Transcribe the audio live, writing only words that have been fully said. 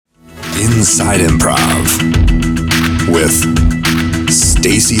Inside Improv with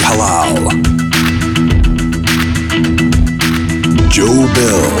Stacey Hallal, Joe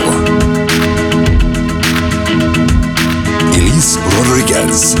Bill, Elise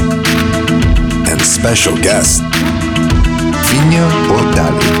Rodriguez, and special guest, Feña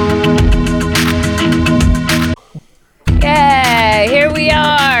Ortalli. Yay, here we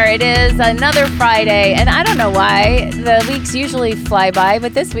are. It is another Friday, and I don't know why the weeks usually fly by,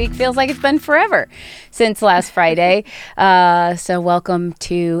 but this week feels like it's been forever since last Friday. So welcome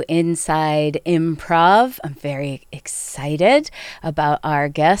to Inside Improv. I'm very excited about our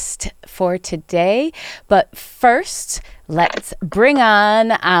guest for today. But first, let's bring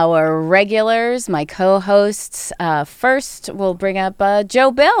on our regulars, my co-hosts. First, we'll bring up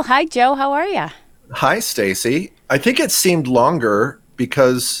Joe Bill. Hi, Joe. How are you? Hi, Stacey. I think it seemed longer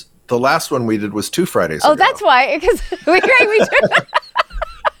because the last one we did was 2 Fridays ago. Oh, that's why. Because we took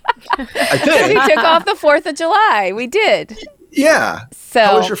off the 4th of July. We did. Yeah. So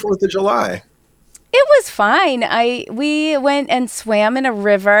how was your 4th of July? It was fine. We went and swam in a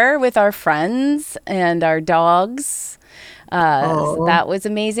river with our friends and our dogs. So that was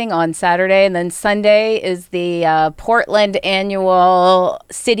amazing on Saturday. And then Sunday is the Portland annual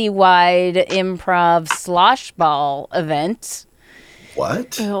citywide improv slosh ball event.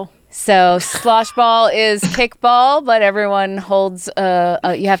 What? Oh. So slosh ball is kickball, but everyone holds,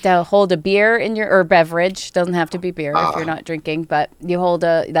 you have to hold a beer in or beverage. Doesn't have to be beer if you're not drinking, but you hold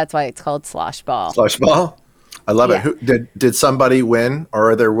that's why it's called slosh ball. Slosh ball? I love it. Who, did somebody win,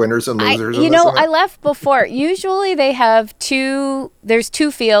 or are there winners and losers? I left before. Usually they have there's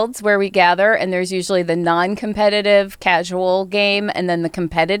 2 fields where we gather, and there's usually the non-competitive casual game and then the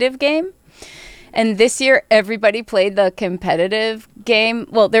competitive game. And this year, everybody played the competitive game.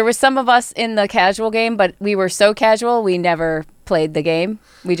 Well, there were some of us in the casual game, but we were so casual, we never played the game.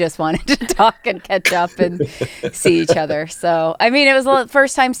 We just wanted to talk and catch up and see each other. So, I mean, it was the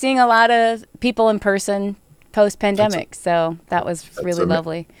first time seeing a lot of people in person post-pandemic. So that was really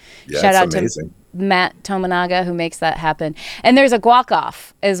lovely. Yeah, Shout out amazing. to Matt Tominaga, who makes that happen. And there's a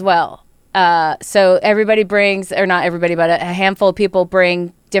guac-off as well. So everybody brings, or not everybody, but a handful of people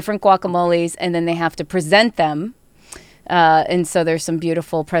bring different guacamoles, and then they have to present them. And so there's some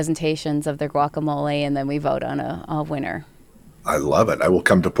beautiful presentations of their guacamole, and then we vote on a winner. I love it. I will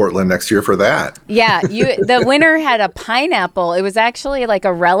come to Portland next year for that. Yeah, the winner had a pineapple. It was actually like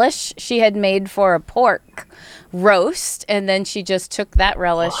a relish she had made for a pork roast, and then she just took that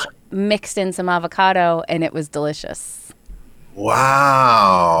relish, mixed in some avocado, and it was delicious.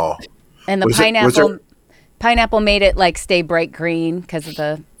 Wow. And the pineapple made it like stay bright green because of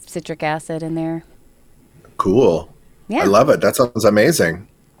the citric acid in there. Cool. Yeah. I love it. That sounds amazing.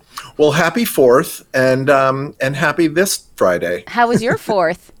 Well, happy 4th and happy this Friday. How was your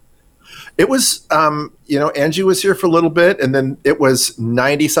 4th? It was, Angie was here for a little bit, and then it was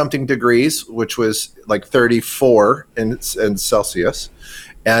 90-something degrees, which was like 34 in Celsius.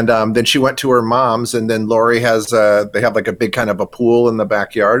 And then she went to her mom's, and then Lori they have like a big kind of a pool in the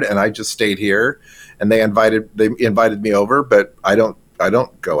backyard, and I just stayed here, and they invited me over, but I don't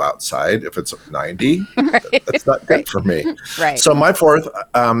go outside if it's 90. Right. That's not good for me. Right. So my 4th,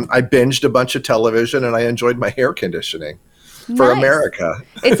 I binged a bunch of television, and I enjoyed my hair conditioning for America.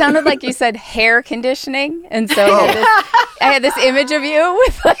 It sounded like you said hair conditioning, and so I had this image of you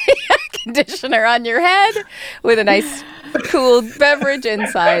with like a conditioner on your head with a nice cool beverage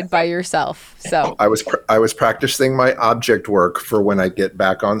inside by yourself. So I was practicing my object work for when I get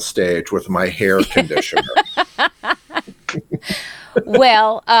back on stage with my hair conditioner.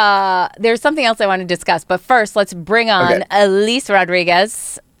 Well, there's something else I want to discuss, but first let's bring on Elise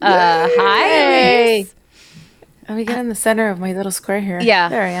Rodriguez. Hi, Elise. Let me get in the center of my little square here. Yeah.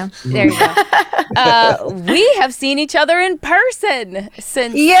 There I am. There you go. We have seen each other in person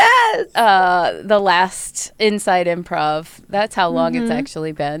since the last Inside Improv. That's how long it's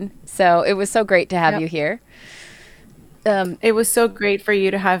actually been. So it was so great to have you here. It was so great for you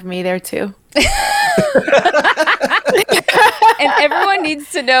to have me there too. And everyone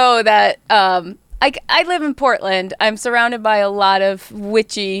needs to know that I live in Portland. I'm surrounded by a lot of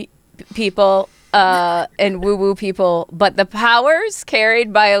witchy people and woo-woo people, but the powers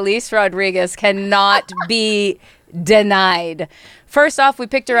carried by Elise Rodriguez cannot be denied. First off, we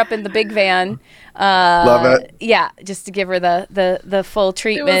picked her up in the big van. Love it. Yeah, just to give her the full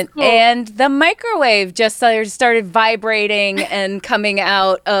treatment. Cool. And the microwave just started vibrating and coming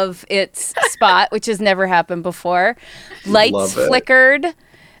out of its spot, which has never happened before. Lights flickered.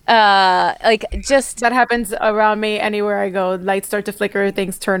 That happens around me anywhere I go. Lights start to flicker,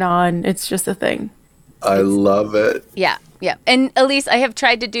 things turn on. It's just a thing. I love it. Yeah. Yeah. And Elise, I have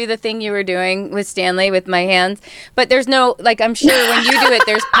tried to do the thing you were doing with Stanley with my hands, but there's no, like, I'm sure when you do it,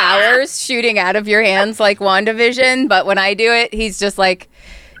 there's powers shooting out of your hands like WandaVision. But when I do it, he's just like,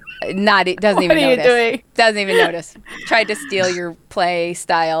 doesn't even notice. What are you doing? Doesn't even notice. Tried to steal your play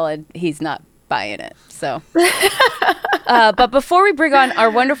style and he's not buying it. So, but before we bring on our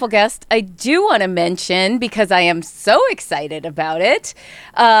wonderful guest, I do want to mention, because I am so excited about it,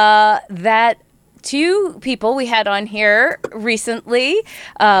 that two people we had on here recently,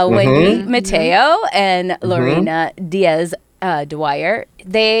 Wendy Mateo and Lorena Diaz Dwyer.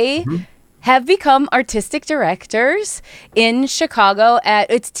 They have become artistic directors in Chicago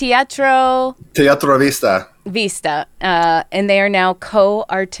it's Teatro Vista. and they are now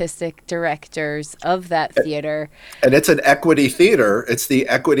co-artistic directors of that theater. And it's an equity theater. It's the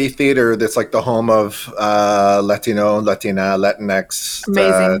equity theater that's like the home of Latino, Latina, Latinx.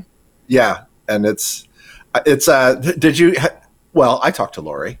 Amazing. Yeah. And I talked to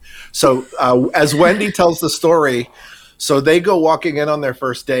Lori. So as Wendy tells the story, so they go walking in on their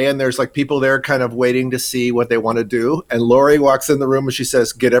first day and there's like people there kind of waiting to see what they want to do. And Lori walks in the room and she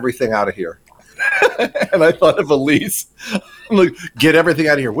says, "Get everything out of here." And I thought of Elise. I'm like, "Get everything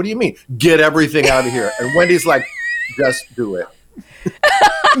out of here." What do you mean? Get everything out of here. And Wendy's like, "Just do it."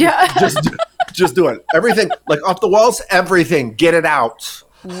 Yeah. Just do it. Everything, like off the walls, everything. Get it out.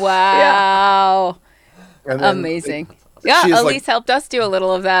 Wow. And then Amazing. Yeah, she is Elise helped us do a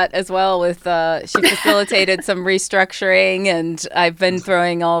little of that as well with, she facilitated some restructuring and I've been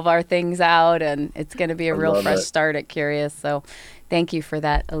throwing all of our things out and it's going to be a real fresh start at Curious. So thank you for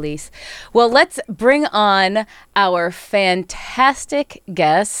that, Elise. Well, let's bring on our fantastic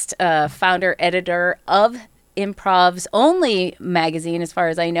guest, founder, editor of Improv's only magazine, as far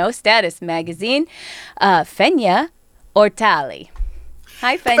as I know, Status Magazine, Feña Ortalli.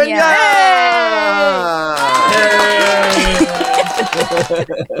 Hi, Feña.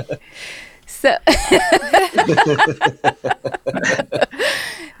 So,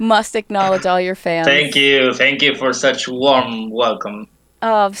 must acknowledge all your fans. Thank you for such warm welcome.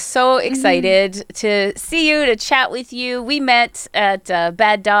 Oh, I'm so excited to see you, to chat with you. We met at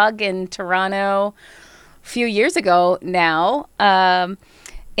Bad Dog in Toronto a few years ago now,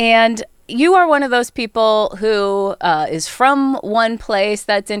 and you are one of those people who is from one place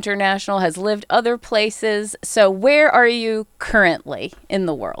that's international, has lived other places. So where are you currently in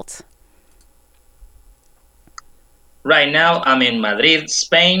the world? Right now, I'm in Madrid,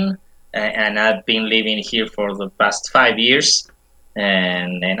 Spain, and I've been living here for the past 5 years,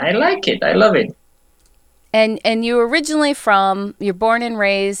 and I like it. I love it. And you're born and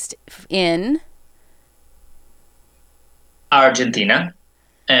raised in Argentina.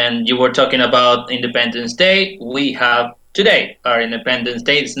 And you were talking about Independence Day. We have today our Independence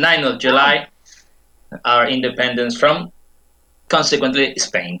Day. It's 9th of July. Our independence from, consequently,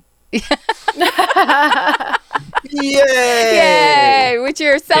 Spain. Yay! Which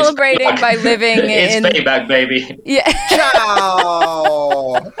you're celebrating by living in. It's payback, baby. Yeah.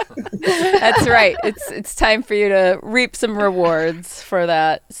 Ciao! That's right. It's time for you to reap some rewards for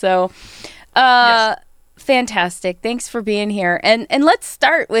that. So, Yes. Fantastic. Thanks for being here. And let's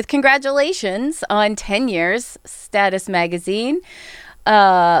start with congratulations on 10 years, Status Magazine.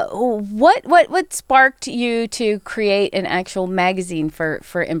 What sparked you to create an actual magazine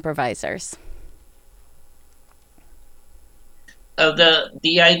for improvisers?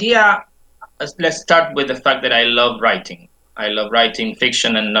 The idea, let's start with the fact that I love writing. I love writing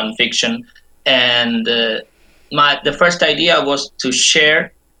fiction and nonfiction. And the first idea was to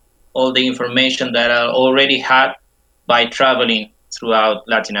share all the information that I already had by traveling throughout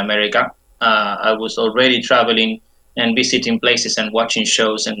Latin America. I was already traveling and visiting places and watching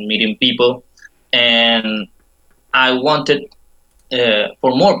shows and meeting people. And I wanted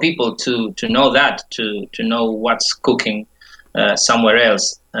for more people to know that, to know what's cooking somewhere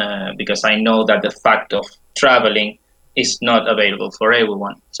else, because I know that the fact of traveling is not available for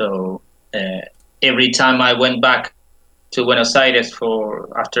everyone. So every time I went back to Buenos Aires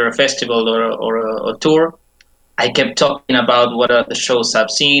after a festival or a tour, I kept talking about what are the shows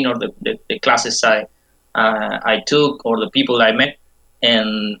I've seen or the classes I took or the people I met,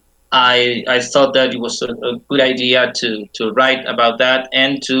 and I thought that it was a good idea to write about that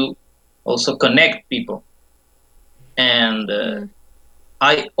and to also connect people. And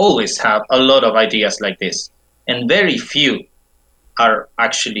I always have a lot of ideas like this, and very few are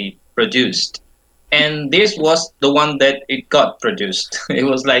actually produced. And this was the one that it got produced. It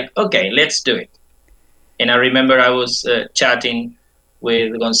was like, okay, let's do it. And I remember I was chatting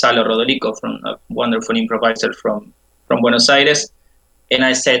with Gonzalo Rodolico, from a wonderful improviser from Buenos Aires. And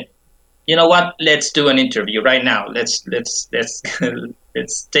I said, you know what? Let's do an interview right now. Let's let's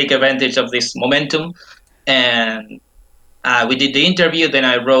take advantage of this momentum, and we did the interview. Then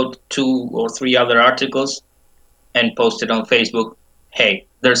I wrote 2 or 3 other articles and posted on Facebook. Hey,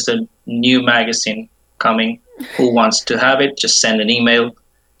 there's a new magazine coming. Who wants to have it? Just send an email.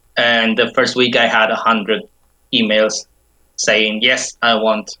 And the first week I had 100 emails saying, yes, I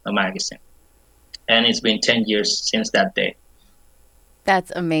want a magazine. And it's been 10 years since that day.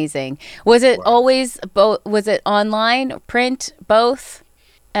 That's amazing. Was it always both? Was it online, print, both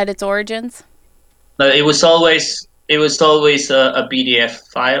at its origins? It was always a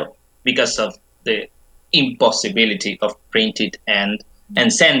PDF file because of the impossibility of print it and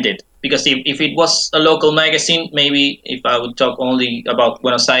send it. Because if it was a local magazine, maybe if I would talk only about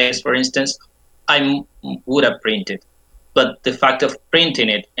Buenos Aires, for instance, I would have printed. But the fact of printing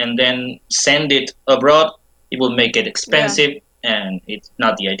it and then send it abroad, it will make it expensive, and it's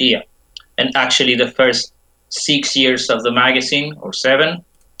not the idea. And actually, the first 6 years of the magazine, or 7,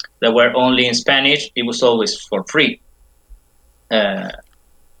 that were only in Spanish, it was always for free.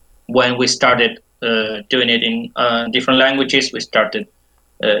 When we started doing it in different languages, we started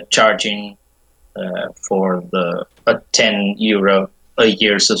charging for a €10 a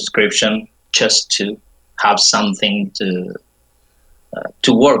year subscription just to have something to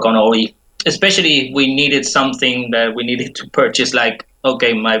work on. Or especially if we needed something that we needed to purchase, like,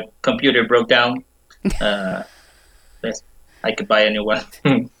 okay, my computer broke down. I could buy a new one.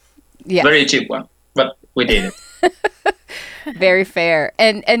 Yeah. Very cheap one, but we did it. Very fair.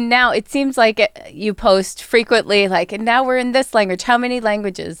 And now it seems like you post frequently, like, and now we're in this language. How many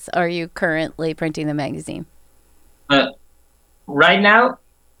languages are you currently printing the magazine? Right now,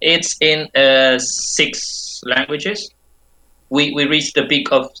 it's in 6 languages. We reached the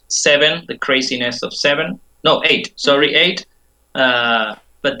peak of 7, the craziness of 7. No, 8. Sorry, 8.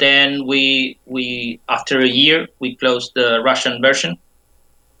 But then we after a year, we closed the Russian version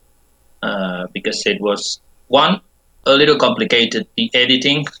because it was, one, a little complicated, the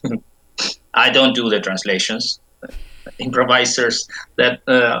editing. I don't do the translations. Improvisers that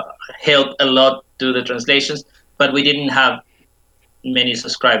help a lot do the translations, but we didn't have many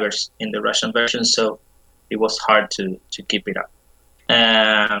subscribers in the Russian version, so it was hard to keep it up.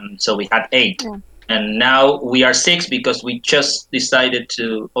 So we had 8. Yeah. And now we are 6 because we just decided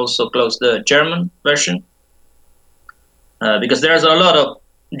to also close the German version. Because there's a lot of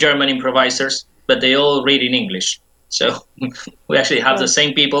German improvisers, but they all read in English. So we actually have the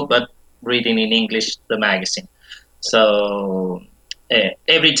same people, but reading in English the magazine. So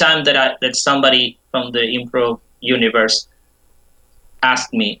every time that somebody from the improv universe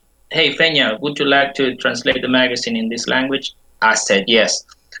asked me, hey, Feña, would you like to translate the magazine in this language? I said yes.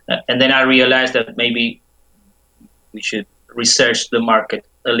 And then I realized that maybe we should research the market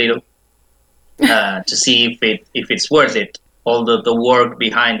a little to see if it's worth it, all the work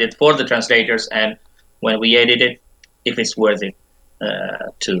behind it for the translators, and when we edit it, if it's worth it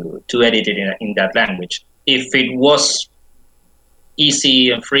to edit it in that language. If it was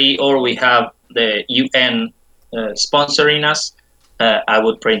easy and free, or we have the UN sponsoring us, I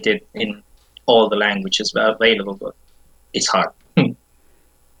would print it in all the languages available, but it's hard.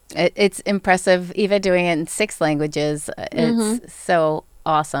 It's impressive, even doing it in 6 languages. It's so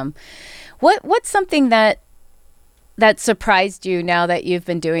awesome. What's something that surprised you now that you've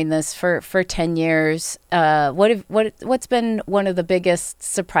been doing this for 10 years? What's been one of the biggest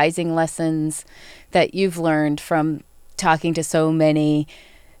surprising lessons that you've learned from talking to so many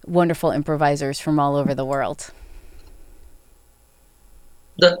wonderful improvisers from all over the world?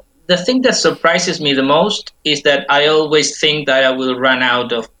 The thing that surprises me the most is that I always think that I will run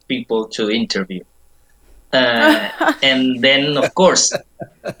out of people to interview. And then, of course,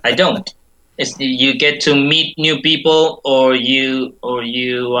 I don't. You get to meet new people, or you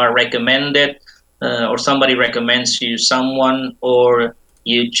are recommended, or somebody recommends you someone, or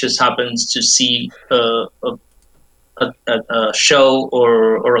you just happens to see a show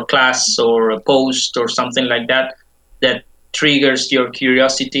or a class or a post or something like that triggers your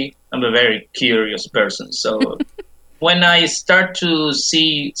curiosity. I'm a very curious person, so when I start to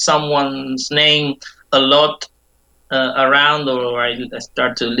see someone's name a lot around, or I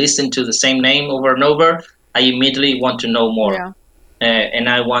start to listen to the same name over and over, I immediately want to know more. Yeah. And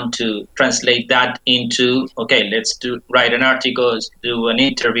I want to translate that into, okay, let's write an article, let's do an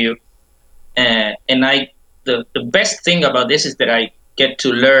interview. And the best thing about this is that I get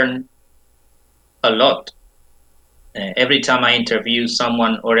to learn a lot. Every time I interview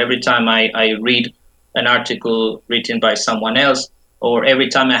someone, or every time I read an article written by someone else, or every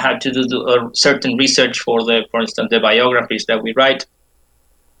time I had to do a certain research for instance, the biographies that we write,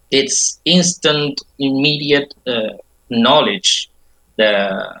 it's instant, immediate knowledge.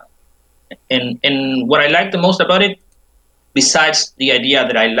 And what I like the most about it, besides the idea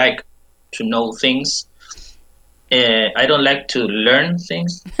that I like to know things, I don't like to learn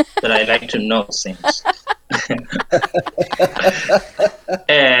things, but I like to know things.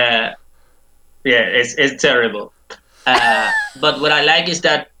 Yeah, it's terrible. But what I like is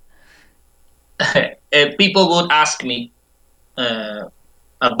that people would ask me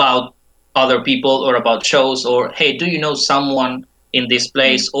about other people or about shows, or hey, do you know someone in this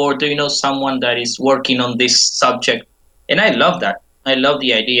place, or do you know someone that is working on this subject? And I love that. I love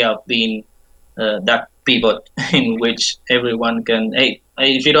the idea of being that pivot in which everyone can, hey,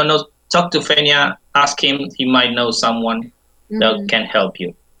 if you don't know, talk to Feña, ask him, he might know someone that can help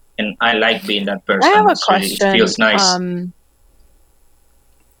you. And I like being that person. I have a question. It feels nice.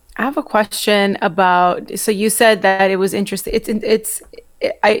 I have a question about, so you said that it was interesting.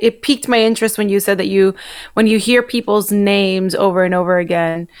 It piqued my interest when you said that when you hear people's names over and over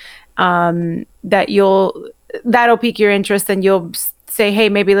again, that'll pique your interest and you'll say, hey,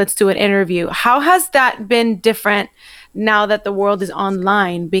 maybe let's do an interview. How has that been different now that the world is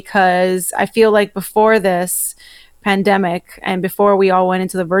online? Because I feel like before this pandemic and before we all went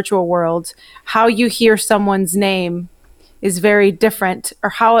into the virtual world, how you hear someone's name is very different, or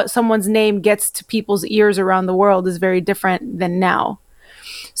how someone's name gets to people's ears around the world is very different than now.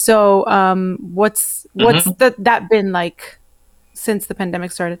 So what's that been like since the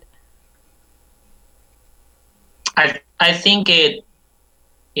pandemic started? I think it,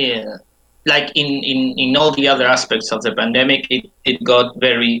 like in all the other aspects of the pandemic, it got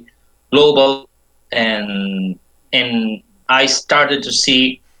very global, and I started to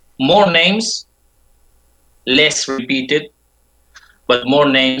see more names, less repeated, but more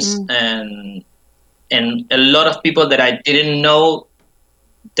names, and a lot of people that I didn't know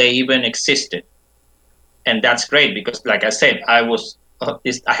they even existed. And that's great, because like I said, I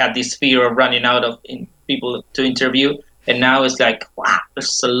had this fear of running out of people to interview, and now it's like, wow,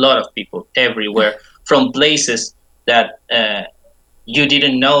 there's a lot of people everywhere from places that you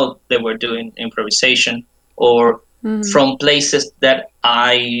didn't know they were doing improvisation, or from places that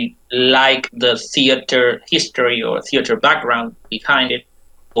I like the theater history or theater background behind it,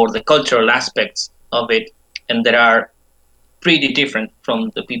 or the cultural aspects of it, and that are pretty different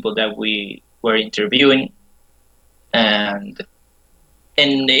from the people that we were interviewing. And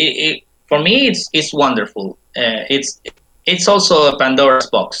for me, it's wonderful. It's also a Pandora's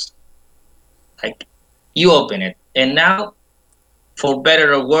box. Like, you open it, and now, for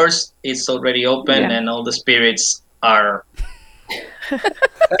better or worse, it's already open, and all the spirits are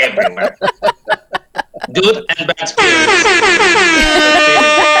everywhere. Good and bad spirits.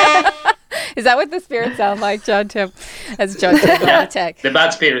 Is that what the spirits sound like, John Tim? As John Tim on the tech. The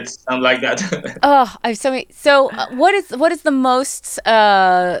bad spirits sound like that. Oh, I have so many. So, what is the most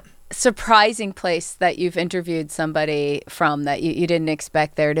surprising place that you've interviewed somebody from that you didn't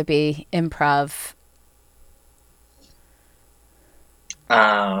expect there to be improv?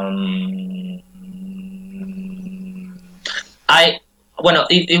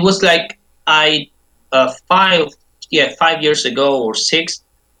 It was like 5 years ago or 6.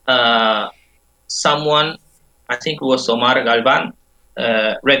 Someone, I think it was Omar Galvan,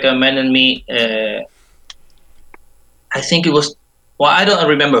 recommended me. I think it was, I don't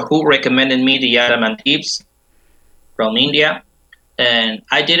remember who recommended me the Yadaman tips from India, and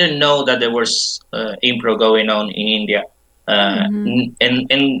I didn't know that there was improv going on in India.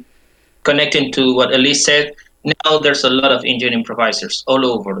 And connecting to what Elise said, now there's a lot of Indian improvisers all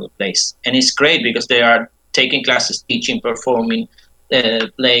over the place, and it's great because they are taking classes, teaching, performing,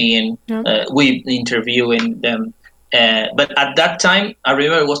 playing, we interviewing them. But at that time, I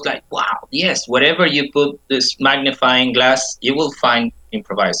remember it was like, wow, yes, wherever you put this magnifying glass, you will find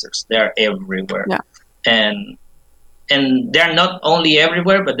improvisers. They are everywhere. Yeah. And they're not only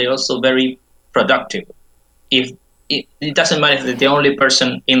everywhere, but they're also very productive. If it doesn't matter if they're the only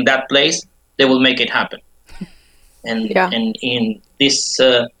person in that place, they will make it happen. And in this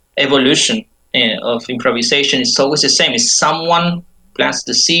evolution of improvisation, it's always the same. It's someone plants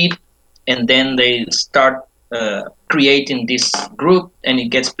the seed, and then they start creating this group, and it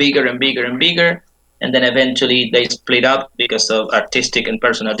gets bigger and bigger and bigger, and then eventually they split up because of artistic and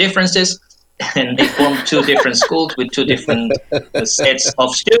personal differences, and they form 2 different schools with 2 different sets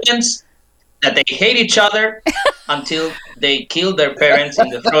of students that they hate each other until they kill their parents in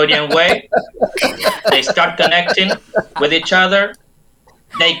the Freudian way. They start connecting with each other.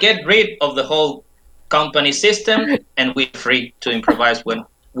 They get rid of the whole company system, and we're free to improvise with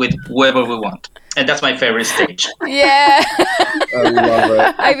whoever we want. And that's my favorite stage. Yeah. I love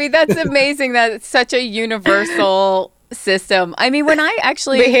it. I mean, that's amazing that it's such a universal system. I mean, when I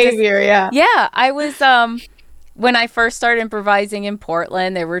actually Behavior, yeah, I was when I first started improvising in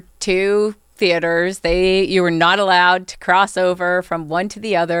Portland, there were two theaters. You were not allowed to cross over from one to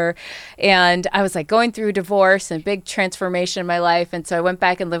the other. And I was like going through divorce and big transformation in my life. And so I went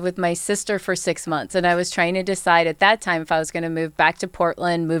back and lived with my sister for 6 months. And I was trying to decide at that time if I was going to move back to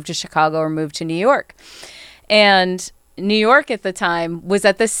Portland, move to Chicago, or move to New York. And New York at the time was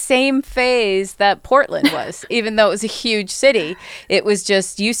at the same phase that Portland was, even though it was a huge city. It was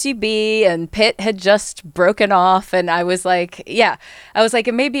just UCB and Pitt had just broken off. And I was like,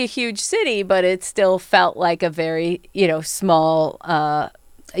 it may be a huge city, but it still felt like a very, small,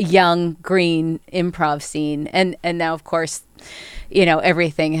 young, green improv scene. And now, of course,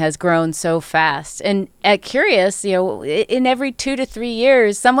 everything has grown so fast. And at Curious, in every 2 to 3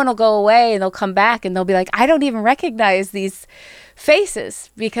 years, someone will go away and they'll come back and they'll be like, I don't even recognize these faces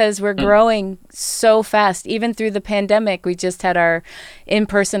because we're growing so fast. Even through the pandemic, we just had our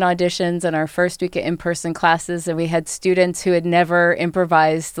in-person auditions and our first week of in-person classes, and we had students who had never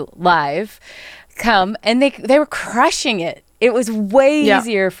improvised live come, and they were crushing it. It was way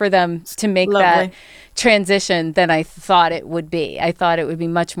easier for them to make that transition than I thought it would be. I thought it would be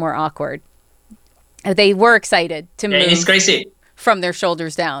much more awkward. They were excited to move. It's crazy from their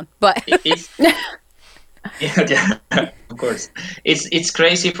shoulders down, but yeah, of course. It's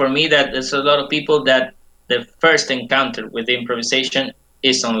crazy for me that there's a lot of people that the first encounter with improvisation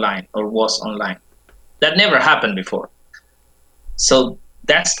is online or was online. That never happened before. So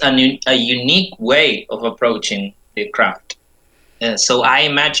that's a unique way of approaching the craft. So I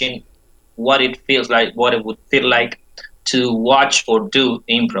imagine what it would feel like to watch or do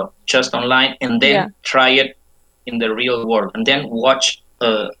improv just online and then try it in the real world and then watch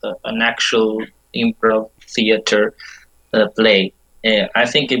an actual improv theater play. I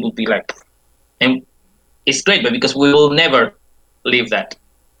think it would be like, and it's great, but because we will never leave that.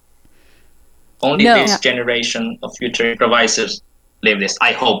 Only this generation of future improvisers live this.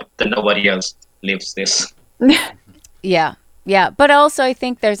 I hope that nobody else lives this. Yeah, but also I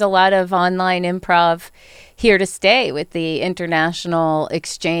think there's a lot of online improv here to stay with the international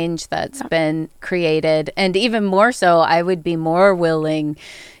exchange that's been created. And even more so, I would be more willing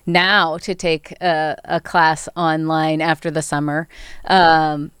now to take a class online after the summer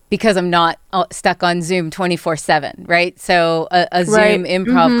because I'm not stuck on Zoom 24/7, right? So a Zoom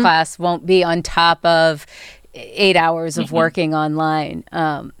improv class won't be on top of 8 hours of working online.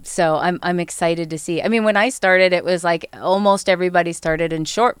 So I'm excited to see. I mean, when I started, it was like almost everybody started in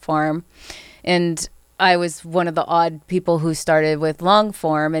short form. And I was one of the odd people who started with long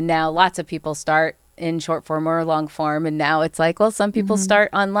form. And now lots of people start in short form or long form. And now it's like, well, some people start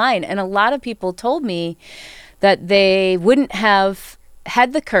online. And a lot of people told me that they wouldn't have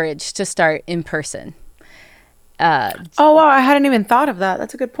had the courage to start in person. Oh, wow. I hadn't even thought of that.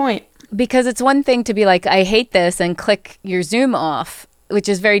 That's a good point. Because it's one thing to be like, I hate this and click your Zoom off, which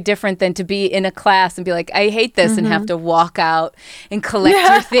is very different than to be in a class and be like, I hate this and have to walk out and collect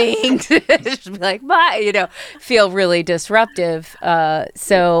your things. Just be like, bye, feel really disruptive.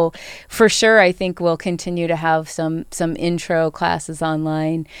 So for sure, I think we'll continue to have some intro classes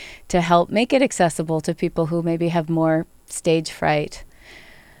online to help make it accessible to people who maybe have more stage fright.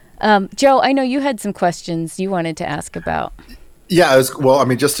 Joe, I know you had some questions you wanted to ask about. Yeah,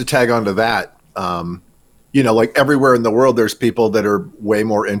 just to tag on to that, like everywhere in the world, there's people that are way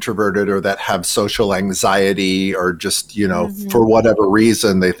more introverted or that have social anxiety or just, for whatever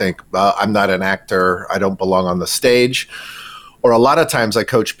reason, they think, I'm not an actor, I don't belong on the stage. Or a lot of times I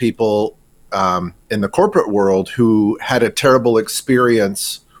coach people in the corporate world who had a terrible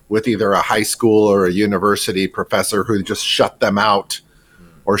experience with either a high school or a university professor who just shut them out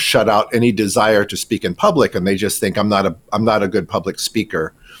or shut out any desire to speak in public, and they just think I'm not a good public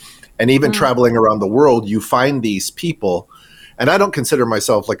speaker. And even traveling around the world, you find these people, and I don't consider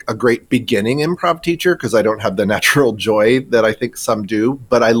myself like a great beginning improv teacher because I don't have the natural joy that I think some do,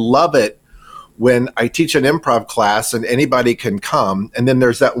 but I love it when I teach an improv class and anybody can come, and then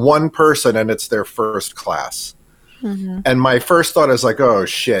there's that one person and it's their first class. And my first thought is like, oh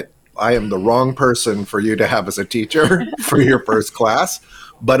shit, I am the wrong person for you to have as a teacher for your first class.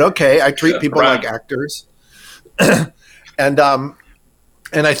 But okay, I treat people like actors, and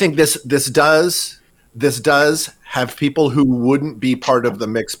I think this does have people who wouldn't be part of the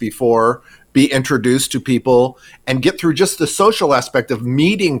mix before be introduced to people and get through just the social aspect of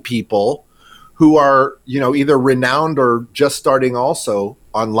meeting people who are either renowned or just starting also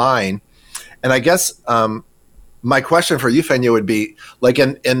online. And I guess My question for you, Feña, would be like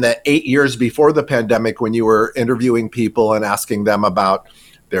in the 8 years before the pandemic, when you were interviewing people and asking them about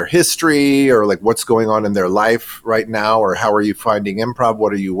their history or like what's going on in their life right now, or how are you finding improv?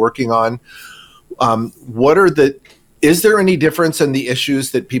 What are you working on? Is there any difference in the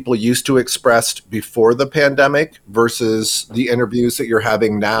issues that people used to express before the pandemic versus the interviews that you're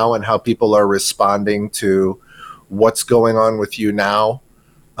having now, and how people are responding to what's going on with you now?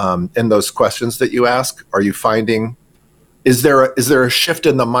 In those questions that you ask, are you finding, is there a shift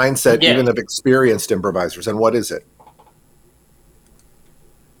in the mindset even of experienced improvisers, and what is it?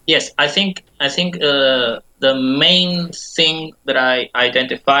 Yes, I think the main thing that I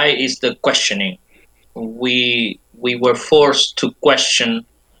identify is the questioning. We were forced to question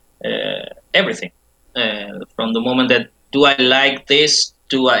everything from the moment that, do I like this?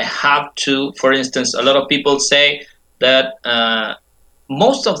 Do I have to? For instance, a lot of people say that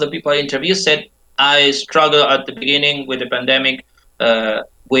most of the people I interview said, I struggled at the beginning with the pandemic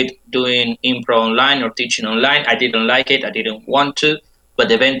with doing improv online or teaching online. I didn't like it. I didn't want to, but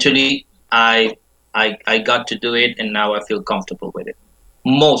eventually I got to do it, and now I feel comfortable with it.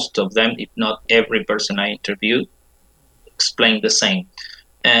 Most of them, if not every person I interviewed, explained the same.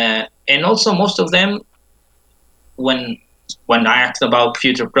 And also most of them, when I asked about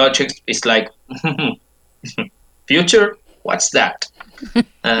future projects, it's like, future? What's that?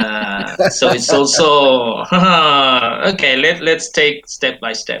 So it's also okay. Let's take step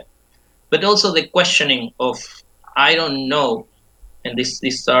by step, but also the questioning of, I don't know, and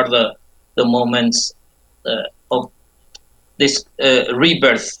these are the moments of this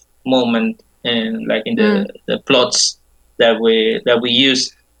rebirth moment, and like in the plots that we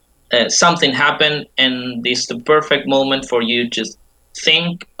use. Something happened, and this is the perfect moment for you to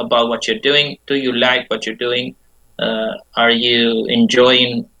think about what you're doing. Do you like what you're doing? Are you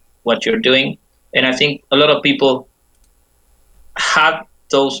enjoying what you're doing? And I think a lot of people have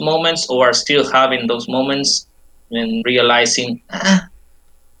those moments, or are still having those moments, and realizing,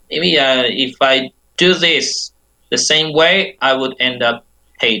 maybe if I do this the same way, I would end up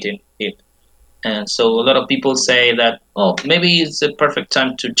hating it. And so a lot of people say that, oh, maybe it's the perfect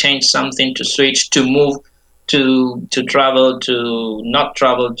time to change something, to switch, to move, to travel, to not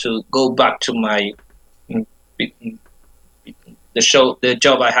travel, to go back to my the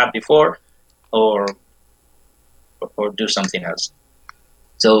job I had before, or do something else.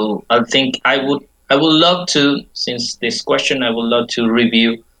 So I think I would love to, since this question, I would love to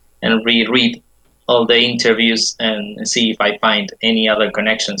review and reread all the interviews and see if I find any other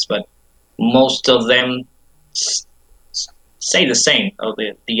connections. But most of them say the same, of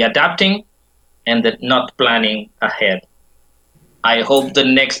the adapting and the not planning ahead. I hope the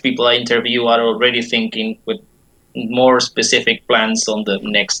next people I interview are already thinking with more specific plans on the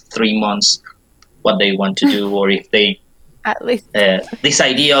next 3 months, what they want to do, or if they at least this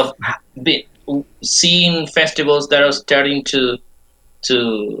idea of seeing festivals that are starting to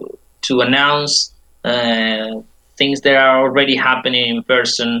announce things that are already happening in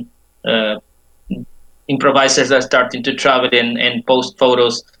person. Improvisers are starting to travel and post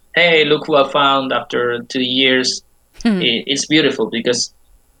photos. Hey, look who I found after 2 years. It's beautiful, because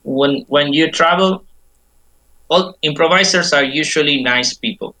when you travel, all improvisers are usually nice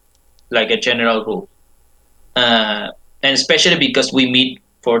people, like a general rule. And especially because we meet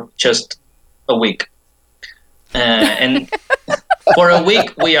for just a week. And for a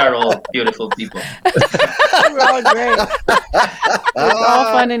week, we are all beautiful people. we're all great. It's all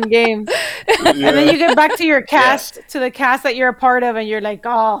fun and games. And then you get back to your cast, to the cast that you're a part of, and you're like,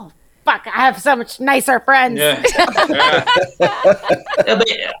 oh, fuck, I have so much nicer friends. Yeah.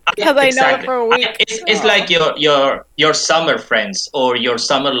 Because I know it for a week. It's like your summer friends or your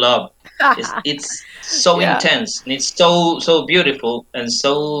summer love. It's so intense, and it's so beautiful and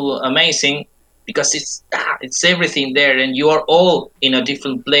so amazing, because it's everything there, and you are all in a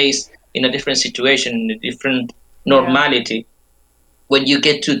different place, in a different situation, in a different normality. When you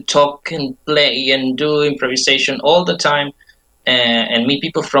get to talk and play and do improvisation all the time, and meet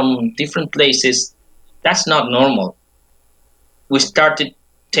people from different places, that's not normal. We started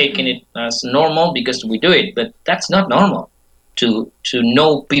taking it as normal because we do it, but that's not normal to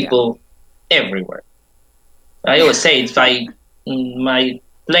know people everywhere. I always say, if my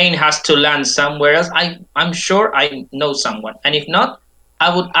plane has to land somewhere else, I'm sure I know someone, and if not,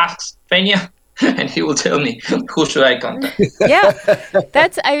 I would ask Feña, and he will tell me who should I contact. Yeah,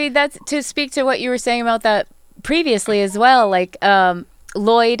 that's to speak to what you were saying about that previously as well. Like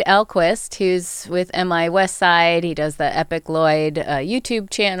Lloyd Elquist, who's with MI West Side, he does the Epic Lloyd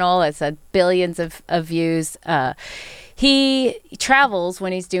YouTube channel. It's had billions of views. he travels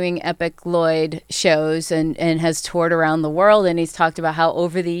when he's doing Epic Lloyd shows and has toured around the world. And he's talked about how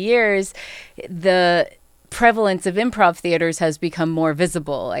over the years, the prevalence of improv theaters has become more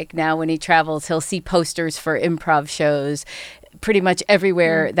visible. Like now when he travels, he'll see posters for improv shows pretty much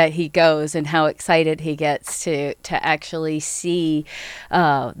everywhere that he goes, and how excited he gets to actually see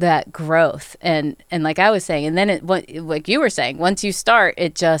that growth. And like I was saying, and then like you were saying, once you start,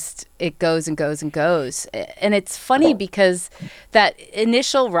 it goes and goes and goes. And it's funny because that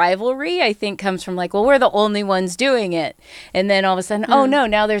initial rivalry, I think, comes from like, well, we're the only ones doing it. And then all of a sudden, oh no,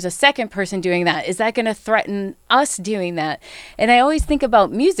 now there's a second person doing that. Is that going to threaten us doing that? And I always think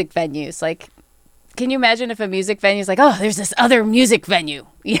about music venues. Like, can you imagine if a music venue is like, oh, there's this other music venue.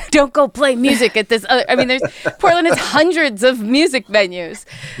 You don't go play music at this other. I mean, Portland has hundreds of music venues,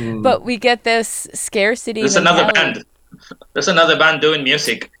 but we get this scarcity. There's mentality. another band. There's another band doing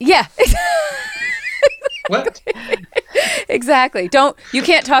music. Yeah. What? Exactly. You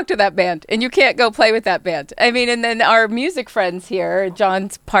can't talk to that band, and you can't go play with that band. I mean, and then our music friends here,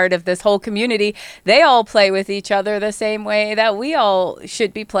 John's part of this whole community, they all play with each other the same way that we all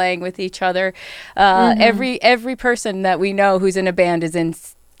should be playing with each other. Every person that we know who's in a band is in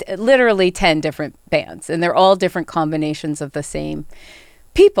literally 10 different bands, and they're all different combinations of the same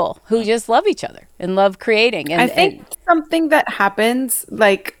people who just love each other and love creating. And I think something that happens,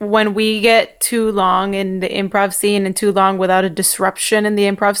 like when we get too long in the improv scene and too long without a disruption in the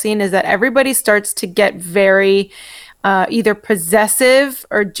improv scene, is that everybody starts to get very either possessive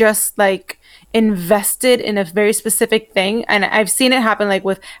or just like invested in a very specific thing. And I've seen it happen like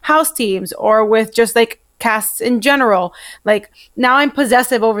with house teams or with just like casts in general. Like now I'm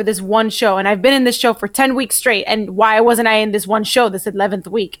possessive over this one show, and I've been in this show for 10 weeks straight, and why wasn't I in this one show this 11th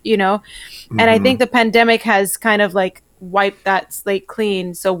week, you know? And I think the pandemic has kind of like wiped that slate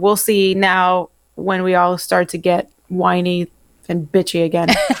clean. So we'll see now when we all start to get whiny and bitchy again.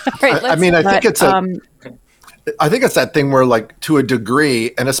 Right, I think it's I think it's that thing where, like, to a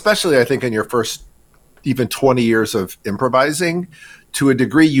degree, and especially I think in your first even 20 years of improvising, to a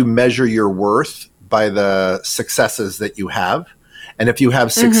degree you measure your worth by the successes that you have. And if you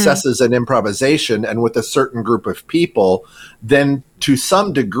have successes in improvisation and with a certain group of people, then to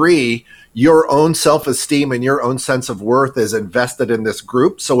some degree, your own self-esteem and your own sense of worth is invested in this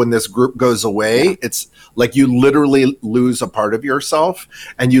group. So when this group goes away, it's like you literally lose a part of yourself,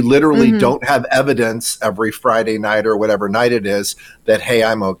 and you literally don't have evidence every Friday night or whatever night it is that, hey,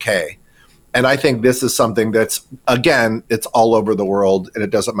 I'm okay. And I think this is something that's, again, it's all over the world, and it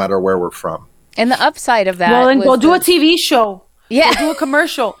doesn't matter where we're from. And the upside of that, well, and we'll do a TV show. Yeah, we'll do a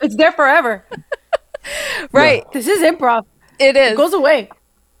commercial. It's there forever. Right. This is improv. It is. It goes away.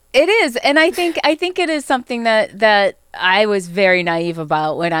 It is. And I think it is something that I was very naive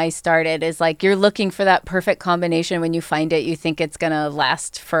about when I started, is like, you're looking for that perfect combination. When you find it, you think it's going to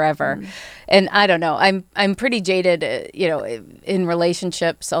last forever. And I don't know, I'm pretty jaded, in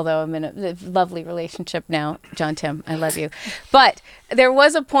relationships, although I'm in a lovely relationship now, John Tim, I love you. But there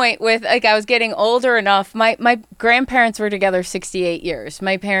was a point with, like, I was getting older enough. My grandparents were together 68 years.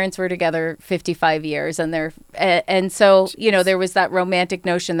 My parents were together 55 years. And so, there was that romantic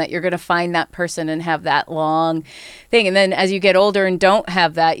notion that you're going to find that person and have that long thing. And then as you get older and don't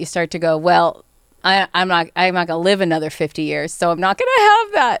have that, you start to go, well, I'm not going to live another 50 years, so I'm not going to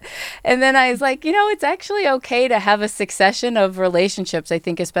have that. And then I was like, it's actually okay to have a succession of relationships. I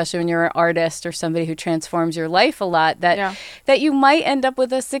think especially when you're an artist or somebody who transforms your life a lot, that you might end up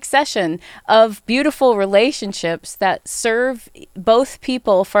with a succession of beautiful relationships that serve both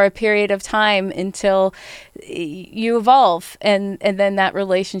people for a period of time until you evolve. And then that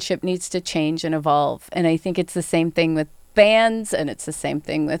relationship needs to change and evolve. And I think it's the same thing with bands, and it's the same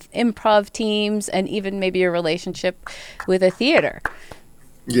thing with improv teams, and even maybe your relationship with a theater.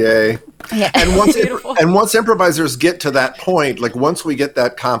 Yay. Yeah. And once improvisers get to that point, like once we get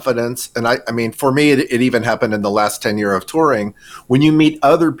that confidence, and I mean, for me, it even happened in the last 10 years of touring, when you meet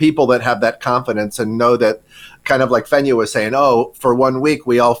other people that have that confidence and know that, kind of like Feña was saying, oh, for 1 week,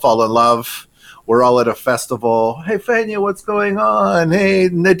 we all fall in love. We're all at a festival. Hey, Feña, what's going on? Hey,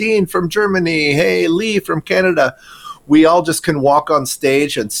 Nadine from Germany. Hey, Lee from Canada. We all just can walk on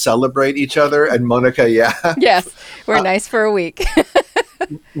stage and celebrate each other. And Monica, yes, we're nice for a week.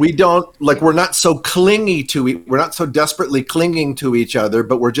 We're not so clingy we're not so desperately clinging to each other,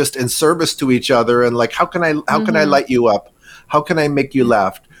 but we're just in service to each other. And like, how can I light you up? How can I make you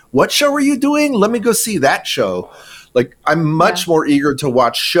laugh? What show are you doing? Let me go see that show. Like, I'm much more eager to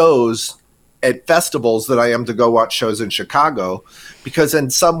watch shows at festivals than I am to go watch shows in Chicago, because in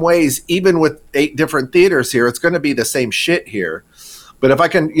some ways, even with 8 different theaters here, it's going to be the same shit here. But if I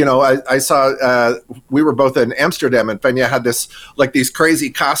can, I saw we were both in Amsterdam, and Feña had these crazy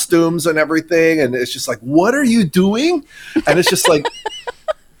costumes and everything, and it's just like, what are you doing? And it's just like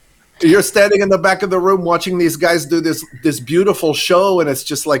you're standing in the back of the room watching these guys do this beautiful show, and it's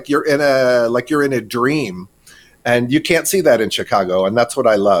just like you're in a dream, and you can't see that in Chicago, and that's what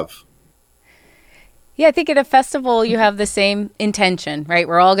I love. Yeah, I think at a festival you have the same intention, right?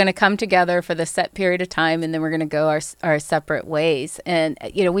 We're all going to come together for the set period of time, and then we're going to go our separate ways. And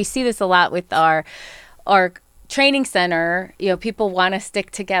we see this a lot with our training center. People want to stick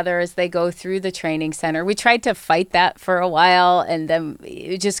together as they go through the training center. We tried to fight that for a while, and then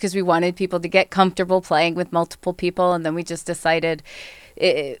just because we wanted people to get comfortable playing with multiple people, and then we just decided,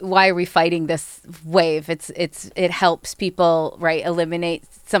 why are we fighting this wave? It helps people, right, eliminate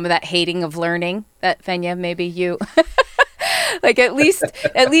some of that hating of learning that Feña, maybe you like at least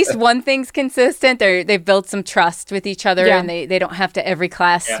one thing's consistent. They've built some trust with each other, and they don't have to every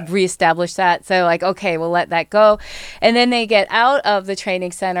class reestablish that. So like, okay, we'll let that go. And then they get out of the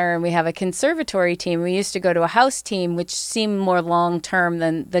training center, and we have a conservatory team. We used to go to a house team, which seemed more long-term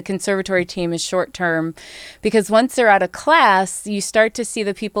than the conservatory team is short-term, because once they're out of class, you start to see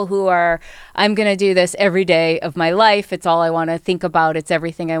the people who are, I'm going to do this every day of my life. It's all I want to think about. It's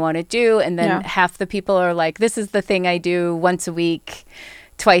everything I want to do. And then half the people are like, this is the thing I do once a week,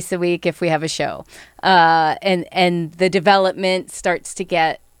 twice a week if we have a show. And the development starts to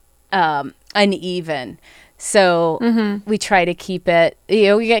get uneven. So we try to keep it,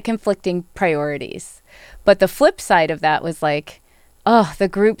 we get conflicting priorities. But the flip side of that was like, the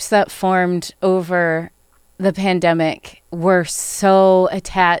groups that formed over the pandemic were so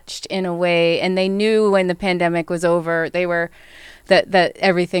attached in a way, and they knew when the pandemic was over, that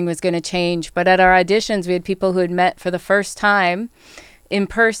everything was going to change. But at our auditions, we had people who had met for the first time in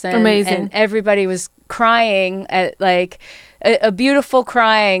person. Amazing. And everybody was crying at like a beautiful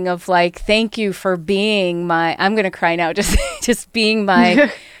crying of like, thank you for being I'm going to cry now, just being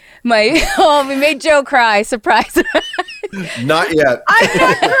my we made Joe cry. Surprise. Not yet. I'm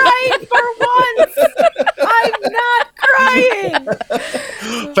not crying for once. I'm not crying.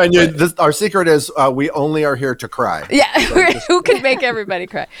 Feña, our secret is we only are here to cry. Yeah, so who can make everybody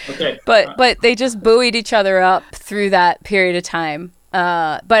cry? Okay. But they just buoyed each other up through that period of time.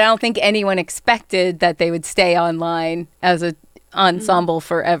 But I don't think anyone expected that they would stay online as an ensemble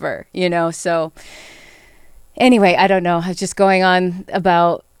forever, So anyway, I don't know. I was just going on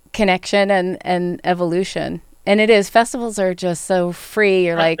about connection and evolution. And it is. Festivals are just so free.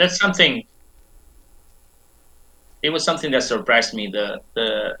 You're like... That's something... It was something that surprised me,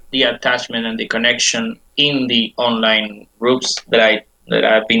 the attachment and the connection in the online groups that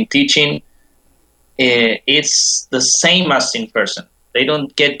I've been teaching. It's the same as in person. They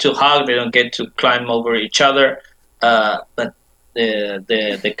don't get to hug, they don't get to climb over each other, but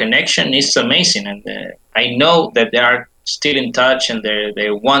the connection is amazing. And I know that they are still in touch, and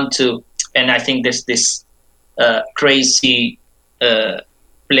they want to. And I think there's this crazy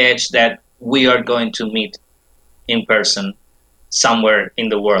pledge that we are going to meet in person somewhere in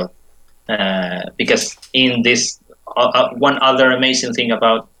the world, because in this one other amazing thing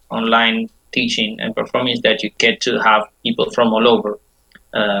about online teaching and performing is that you get to have people from all over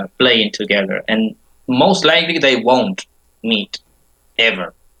playing together, and most likely they won't meet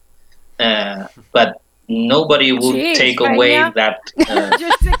ever, but nobody will take away that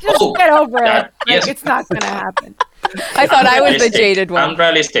just get over it. Yes, it's not gonna happen. I thought I was the jaded one. I'm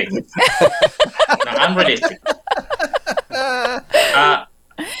realistic. No, I'm realistic.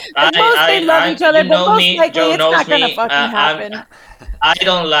 They love each other, you know but me, most likely Joe it's knows not gonna me. fucking happen. I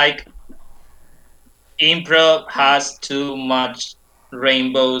don't like improv. Has too much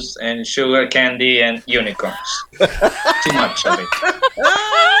rainbows and sugar candy and unicorns. Too much of it.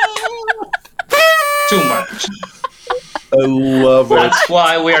 Too much. I love it. That's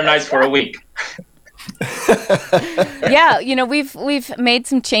why we are nice for a week. Yeah, we've made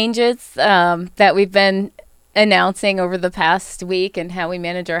some changes that we've been announcing over the past week, and how we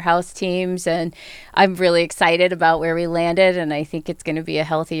manage our house teams, and I'm really excited about where we landed, and I think it's going to be a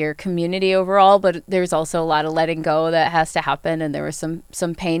healthier community overall. But there's also a lot of letting go that has to happen, and there were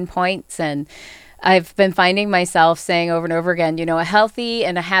some pain points, and I've been finding myself saying over and over again, a healthy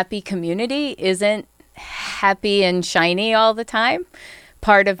and a happy community isn't happy and shiny all the time.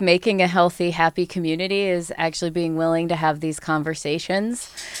 Part of making a healthy, happy community is actually being willing to have these conversations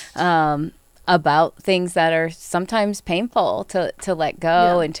about things that are sometimes painful to let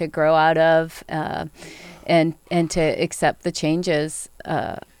go and to grow out of, and to accept the changes.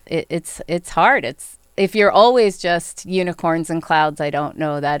 It's hard. If you're always just unicorns and clouds, I don't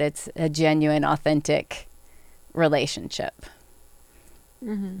know that it's a genuine, authentic relationship.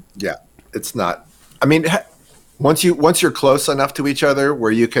 Yeah, it's not. I mean, once you're close enough to each other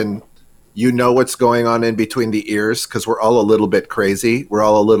where you know what's going on in between the ears, because we're all a little bit crazy, we're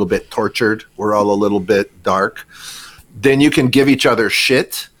all a little bit tortured, we're all a little bit dark, then you can give each other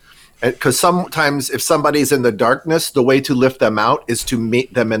shit. Because sometimes if somebody's in the darkness, the way to lift them out is to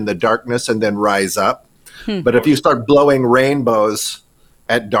meet them in the darkness and then rise up. But if you start blowing rainbows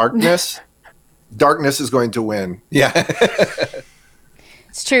at darkness, darkness is going to win. Yeah.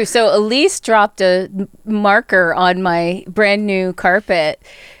 It's true. So Elise dropped a marker on my brand new carpet.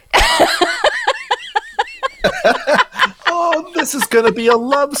 Oh, this is going to be a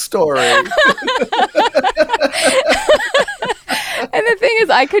love story. And the thing is,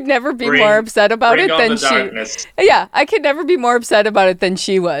 I could never be more upset about it than she. Darkness. Yeah, I could never be more upset about it than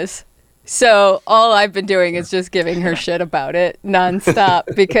she was. So all I've been doing is just giving her shit about it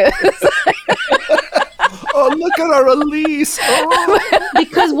nonstop because. Oh, look at our Elise. Oh.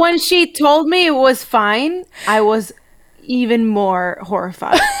 Because when she told me it was fine, I was even more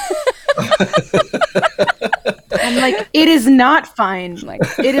horrified. I'm like, it is not fine. Like,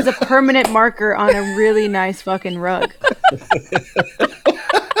 it is a permanent marker on a really nice fucking rug.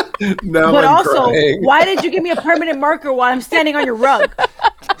 Now But I'm also, crying. why did you give me a permanent marker while I'm standing on your rug?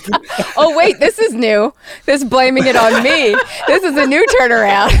 Oh wait, this is new. This blaming it on me. This is a new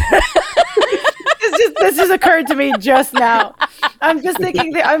turnaround. This just occurred to me just now. I'm just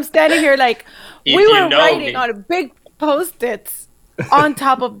thinking that I'm standing here like If we you were know writing me. on big Post-its on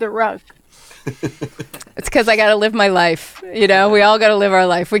top of the rug. It's because I got to live my life. You know, we all got to live our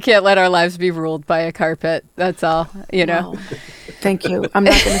life. We can't let our lives be ruled by a carpet. That's all. You know. Wow. Thank you. I'm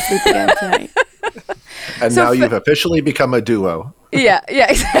not going to sleep again tonight. And So now you've officially become a duo. Yeah.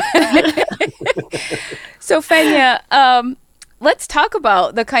 Exactly. So Feña, let's talk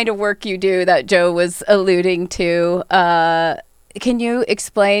about the kind of work you do that Joe was alluding to. Can you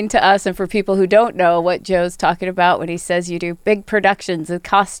explain to us and for people who don't know what Joe's talking about when he says you do big productions and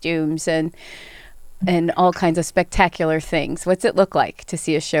costumes and all kinds of spectacular things? What's it look like to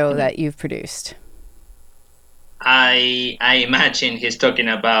see a show that you've produced? I imagine he's talking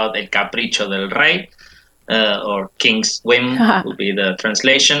about El Capricho del Rey, or King's Whim would be the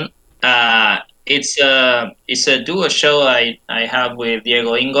translation. It's a duo show I have with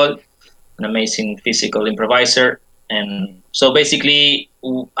Diego Ingol, an amazing physical improviser. And so basically,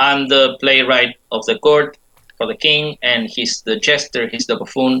 I'm the playwright of the court for the king, and he's the jester, he's the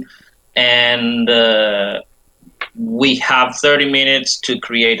buffoon. And we have 30 minutes to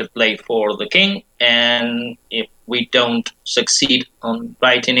create a play for the king. And if we don't succeed on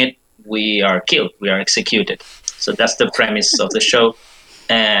writing it, we are killed, we are executed. So that's the premise of the show.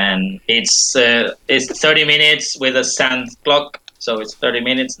 And it's 30 minutes with a sand clock. So it's 30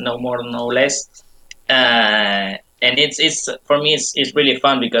 minutes, no more, no less. And it's for me, it's really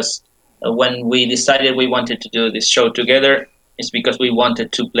fun because when we decided we wanted to do this show together, it's because we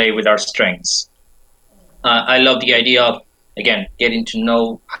wanted to play with our strengths. I love the idea of, again, getting to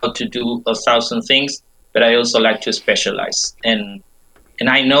know how to do 1,000 things, but I also like to specialize. And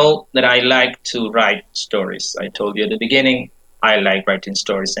I know that I like to write stories. I told you at the beginning, I like writing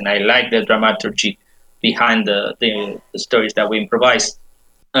stories, and I like the dramaturgy behind the stories that we improvise.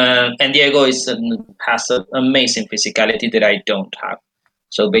 And Diego has an amazing physicality that I don't have.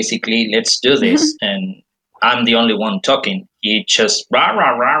 So basically, let's do this. And I'm the only one talking. He just rah,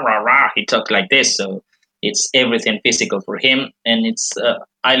 rah, rah, rah, rah. He talked like this. So it's everything physical for him. And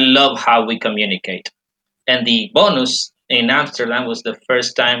I love how we communicate. And the bonus in Amsterdam was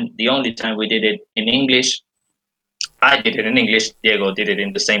the only time we did it in English. I did it in English. Diego did it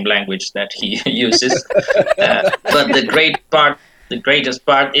in the same language that he uses. But the greatest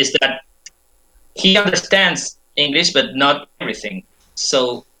part is that he understands English, but not everything.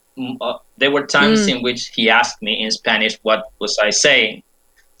 So there were times in which he asked me in Spanish, what was I saying?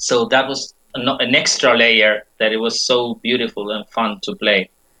 So that was an extra layer that it was so beautiful and fun to play.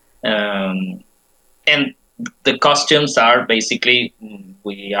 And the costumes are basically,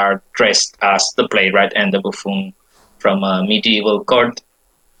 we are dressed as the playwright and the buffoon from a medieval court.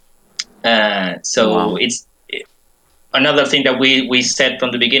 So it's another thing that we said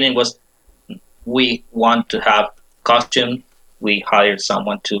from the beginning was we want to have costume. We hired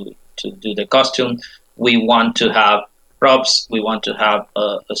someone to do the costume. We want to have props. We want to have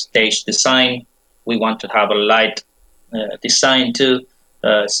a stage design. We want to have a light design too.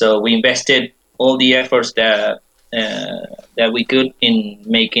 So we invested all the efforts that we could in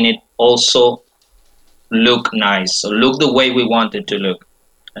making it also look nice, so look the way we wanted to look.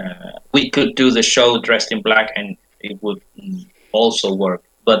 We could do the show dressed in black and it would also work,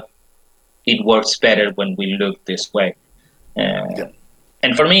 but it works better when we look this way.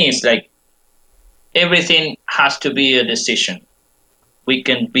 And for me, it's like everything has to be a decision. We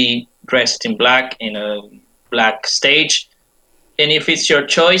can be dressed in black in a black stage, and if it's your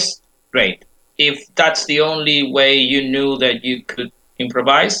choice, great. If that's the only way you knew that you could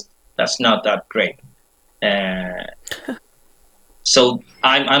improvise, that's not that great. Uh, so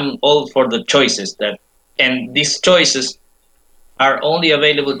I'm all for the choices and these choices are only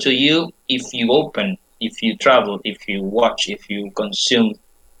available to you if you open, if you travel, if you watch, if you consume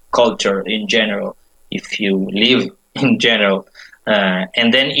culture in general, if you live in general,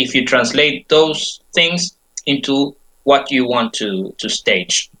 and then if you translate those things into what you want to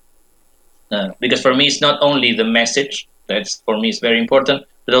stage. Because for me, it's not only the message that's for me is very important,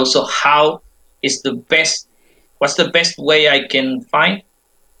 but also how is the best. What's the best way I can find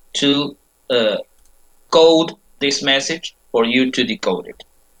to code this message for you to decode it?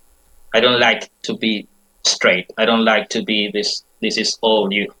 I don't like to be straight. I don't like to be this. This is all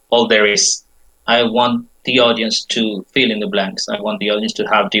there is. I want the audience to fill in the blanks. I want the audience to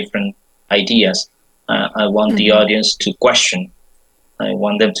have different ideas. I want the audience to question. I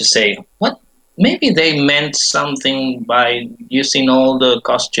want them to say, "What? Maybe they meant something by using all the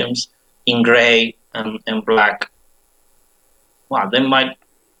costumes in gray and black. Wow, they might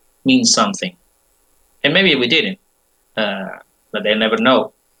mean something, and maybe we didn't, but they'll never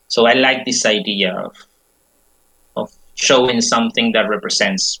know." So I like this idea of showing something that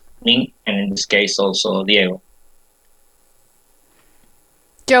represents me, and in this case also Diego.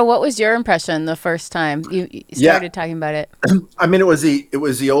 Joe, what was your impression the first time you started talking about it? I mean, it was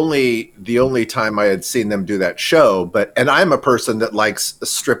the only time I had seen them do that show. And I'm a person that likes a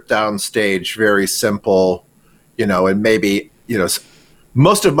stripped down stage, very simple, and maybe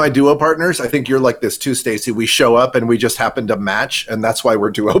most of my duo partners. I think you're like this too, Stacey. We show up and we just happen to match, and that's why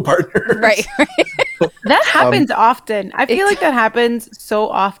we're duo partners. Right. That happens often. I feel like that happens so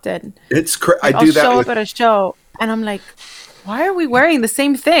often. It's I do that. I'll show up at a show, and I'm like, why are we wearing the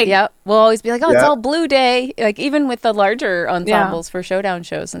same thing? Yeah, we'll always be like, it's all blue day. Like even with the larger ensembles for showdown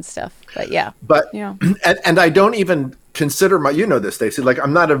shows and stuff. But and I don't even consider this, Stacey. Like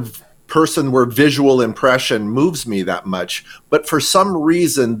I'm not a person where visual impression moves me that much. But for some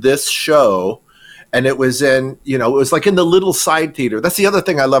reason, this show, and it was in, it was like in the little side theater. That's the other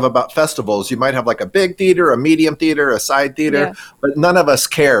thing I love about festivals. You might have like a big theater, a medium theater, a side theater, but none of us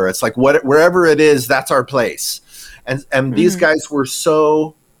care. It's like wherever it is, that's our place. And these guys were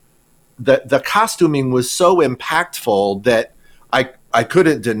the costuming was so impactful that I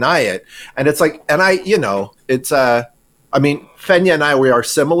couldn't deny it. And it's like, and Feña and I, we are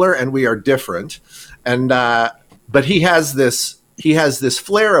similar and we are different. And, but he has this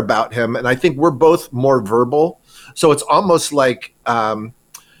flair about him. And I think we're both more verbal. So it's almost like,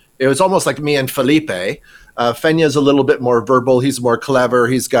 it was almost like me and Felipe. Feña's a little bit more verbal. He's more clever.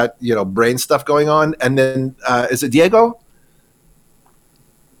 He's got, brain stuff going on. And then, is it Diego?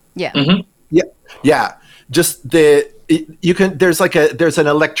 Yeah. Mm-hmm. Yeah. Yeah. Just there's an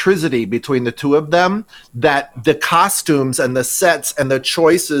electricity between the two of them that the costumes and the sets and the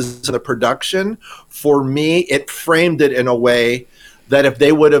choices and the production, for me, it framed it in a way that if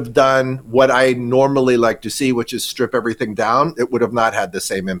they would have done what I normally like to see, which is strip everything down, it would have not had the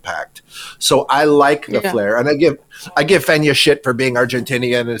same impact. So I like the flair. And I give Feña shit for being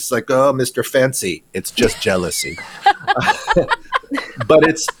Argentinian. And it's like, oh, Mr. Fancy. It's just jealousy.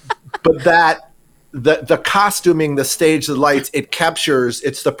 The costuming, the stage, the lights,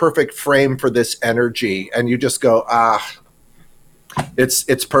 it's the perfect frame for this energy. And you just go,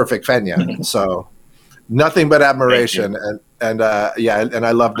 it's perfect, Feña. So nothing but admiration. And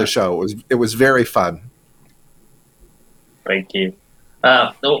I loved the show. It was very fun. Thank you.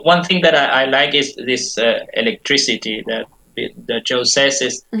 The one thing that I like is this electricity that Joe says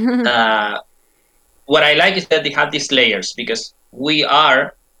is what I like is that they have these layers because we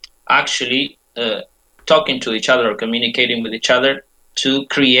are actually talking to each other or communicating with each other to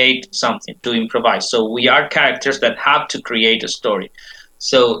create something, to improvise. So we are characters that have to create a story.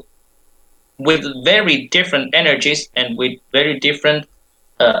 So with very different energies and with very different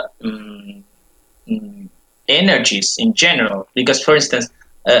energies in general. Because, for instance,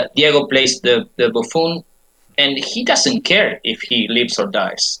 Diego plays the buffoon, and he doesn't care if he lives or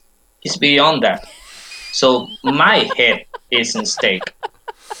dies. He's beyond that. So my head is in stake.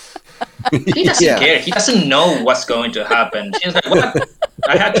 He doesn't care. He doesn't know what's going to happen. He's like, what?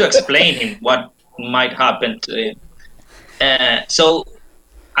 I had to explain him what might happen to him. So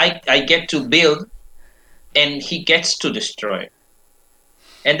I get to build, and he gets to destroy.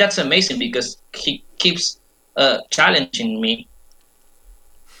 And that's amazing because he keeps challenging me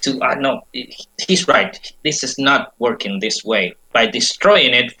to no, he's right. This is not working this way. By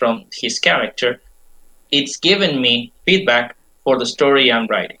destroying it from his character, it's given me feedback for the story I'm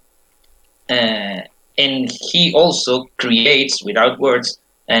writing. And he also creates without words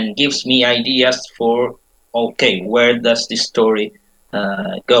and gives me ideas for, okay, where does this story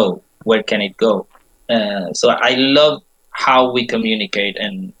go? Where can it go? So I love how we communicate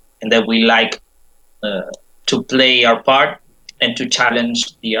and that we like to play our part and to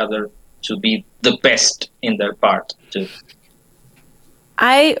challenge the other to be the best in their part too.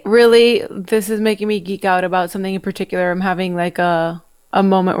 This is making me geek out about something in particular. I'm having like a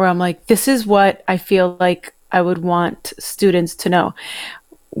moment where I'm like, this is what I feel like I would want students to know.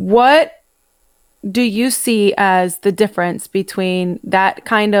 What do you see as the difference between that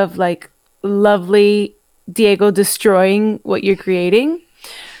kind of like lovely Diego destroying what you're creating,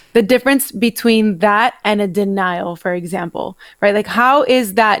 the difference between that and a denial, for example, right? Like, how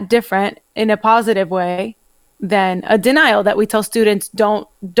is that different in a positive way than a denial that we tell students don't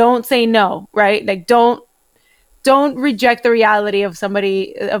say no, right? Like, don't reject the reality of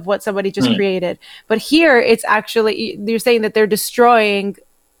what somebody just created. But here it's actually, you're saying that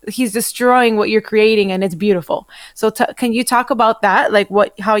he's destroying what you're creating and it's beautiful. So can you talk about that? Like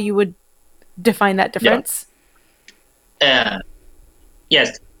how you would define that difference? Yeah.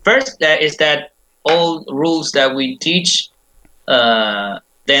 Yes. First, is that all rules that we teach,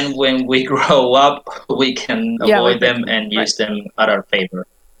 then when we grow up, we can avoid them and use them at our favor.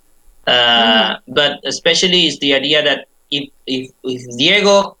 But especially is the idea that if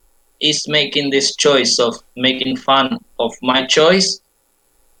Diego is making this choice of making fun of my choice,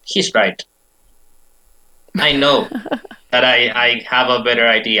 he's right. I know that I have a better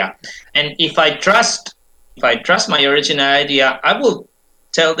idea. And if I trust my original idea, I will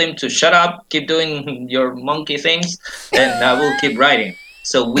tell them to shut up, keep doing your monkey things, and I will keep writing.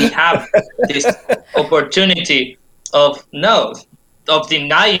 So we have this opportunity of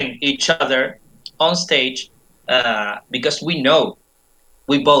denying each other on stage, because we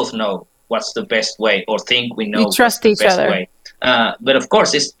both know what's the best way, or think we know trust what's the each best other. way. But of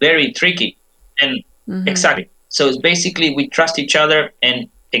course, it's very tricky. And exactly. So it's basically we trust each other, and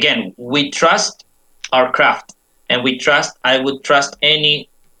again, we trust our craft, and I would trust any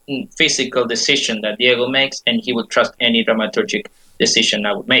physical decision that Diego makes, and he would trust any dramaturgic decision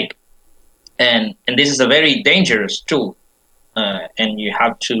I would make. And this is a very dangerous tool, and you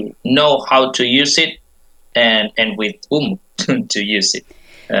have to know how to use it, and with whom to use it.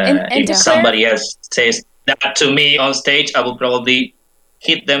 If somebody else says that to me on stage, I will probably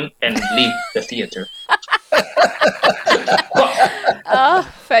hit them and leave the theater. Oh,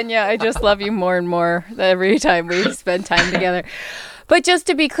 Feña, I just love you more and more every time we spend time together. But just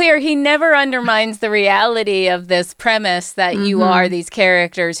to be clear, he never undermines the reality of this premise that you are these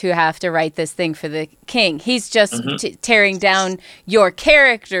characters who have to write this thing for the king. He's just tearing down your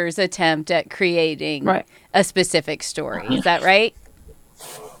character's attempt at creating a specific story. Is that right?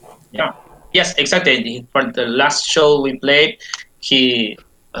 Yeah. Yes, exactly. For the last show we played, he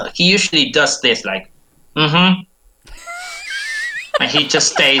usually does this, like, and he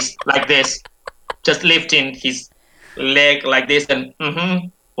just stays like this, just lifting his leg like this, and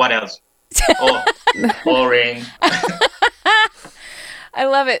what else? Oh, boring. I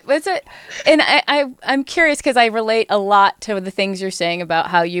love it. And I'm curious because I relate a lot to the things you're saying about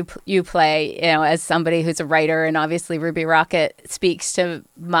how you play, as somebody who's a writer, and obviously Ruby Rocket speaks to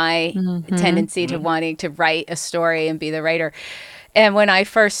my tendency to wanting to write a story and be the writer. And when I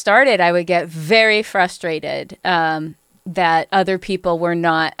first started, I would get very frustrated that other people were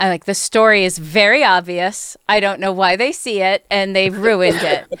not, like, the story is very obvious. I don't know why they see it, and they've ruined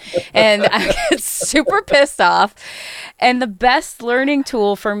it. And I get super pissed off. And the best learning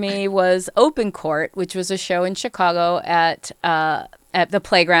tool for me was Open Court, which was a show in Chicago at the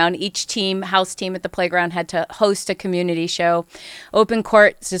playground. Each house team at the playground had to host a community show. Open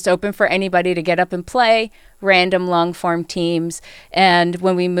Court is just open for anybody to get up and play, random long form teams. And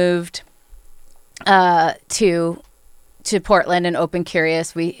when we moved to Portland and Open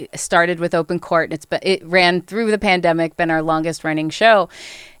Curious, we started with Open Court. It ran through the pandemic, been our longest running show.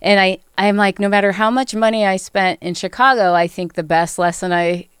 And I'm like, no matter how much money I spent in Chicago, I think the best lesson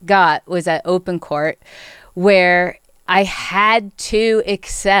I got was at Open Court, where I had to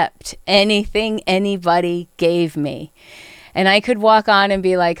accept anything anybody gave me. And I could walk on and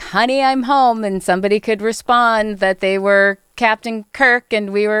be like, honey, I'm home. And somebody could respond that they were Captain Kirk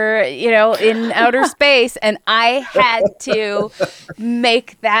and we were, in outer space. And I had to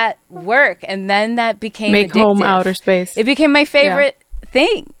make that work. And then that became addictive. Home outer space. It became my favorite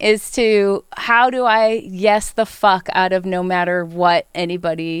thing, is to how do I yes the fuck out of no matter what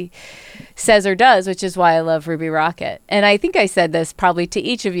anybody says or does, which is why I love Ruby Rocket. And I think I said this probably to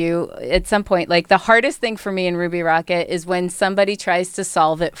each of you at some point, like the hardest thing for me in Ruby Rocket is when somebody tries to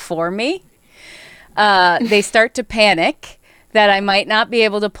solve it for me. They start to panic that I might not be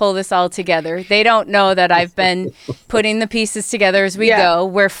able to pull this all together. They don't know that I've been putting the pieces together as we go.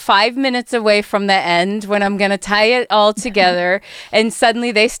 We're 5 minutes away from the end when I'm going to tie it all together. And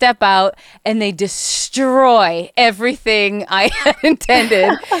suddenly they step out and they destroy everything I had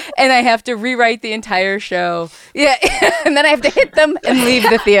intended. And I have to rewrite the entire show. Yeah. And then I have to hit them and leave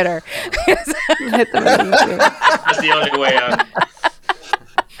the theater. Hit them and leave the theater. That's the only way out.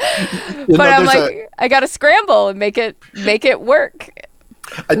 But I'm like, I got to scramble and make it work.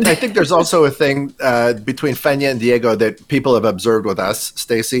 I think there's also a thing between Feña and Diego that people have observed with us,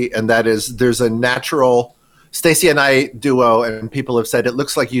 Stacey, and that is there's a natural Stacey and I duo, and people have said it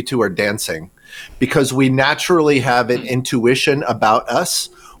looks like you two are dancing because we naturally have an intuition about us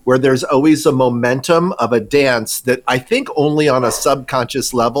where there's always a momentum of a dance that I think only on a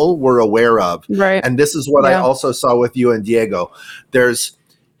subconscious level we're aware of. Right. And this is what I also saw with you and Diego. There's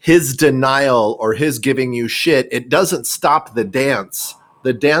his denial or his giving you shit. It doesn't stop the dance.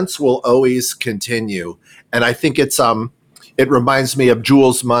 The dance will always continue. And I think it reminds me of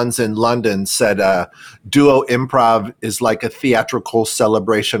Jules Munns in London said, duo improv is like a theatrical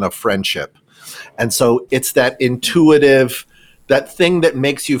celebration of friendship. And so it's that intuitive, that thing that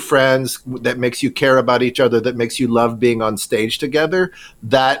makes you friends, that makes you care about each other, that makes you love being on stage together.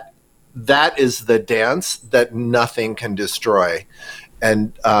 That is the dance that nothing can destroy.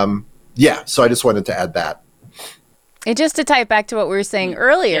 And so I just wanted to add that. And just to tie it back to what we were saying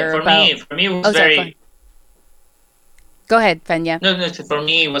earlier for me, it was very. Go ahead, Feña. No, for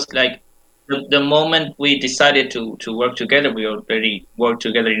me, it was like the moment we decided to work together. We already worked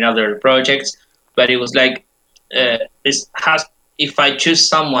together in other projects, but it was like if I choose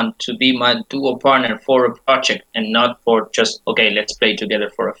someone to be my duo partner for a project and not for just let's play together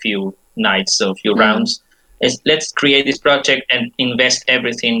for a few nights, so a few rounds. Let's create this project and invest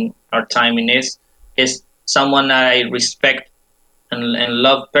everything our time in this. Is someone that I respect and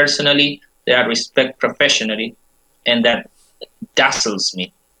love personally, that I respect professionally, and that dazzles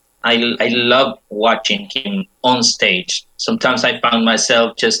me. I love watching him on stage. Sometimes I found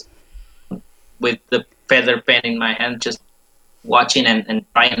myself just with the feather pen in my hand, just watching and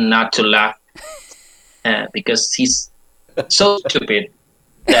trying not to laugh because he's so stupid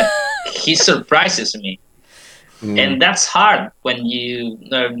that he surprises me. And that's hard when you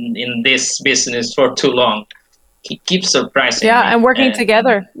are in this business for too long. He keeps surprising me. And working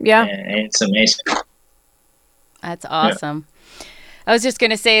together. It's amazing. That's awesome. I was just going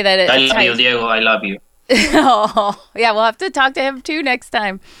to say that I love you, Diego. I love you. Oh, yeah, we'll have to talk to him too next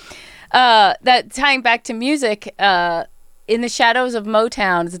time. That tying back to music, In the Shadows of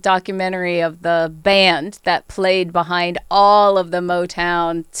Motown is a documentary of the band that played behind all of the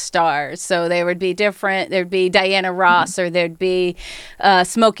Motown stars. So there would be there'd be Diana Ross or there'd be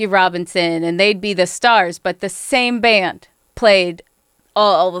Smokey Robinson, and they'd be the stars, but the same band played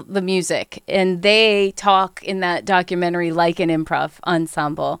all the music. And they talk in that documentary like an improv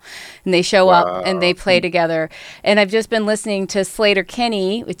ensemble. And they show up and they play together. And I've just been listening to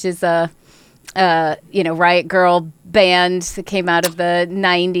Sleater-Kinney, which is a Riot Girl band that came out of the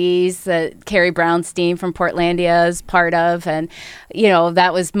 90s that Carrie Brownstein from Portlandia is part of. And,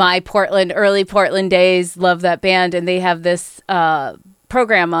 that was my early Portland days. Love that band. And they have this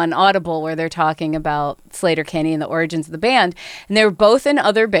program on Audible where they're talking about Sleater-Kinney and the origins of the band. And they were both in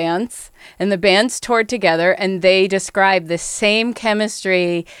other bands, and the bands toured together, and they described the same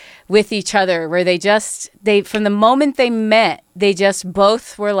chemistry with each other where they from the moment they met, they just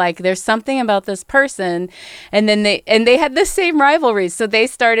both were like, there's something about this person. And then they had the same rivalries. So they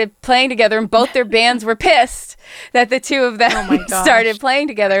started playing together, and both their bands were pissed that the two of them started playing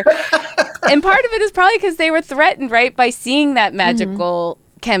together. And part of it is probably because they were threatened, right, by seeing that magical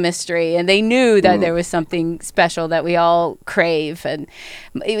chemistry, and they knew that there was something special that we all crave. And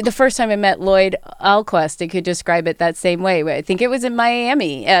the first time I met Lloyd Alquist, I could describe it that same way. I think it was in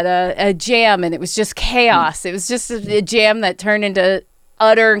Miami at a jam, and it was just chaos. It was just a jam that turned into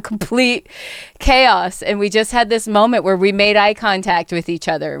utter and complete chaos. And we just had this moment where we made eye contact with each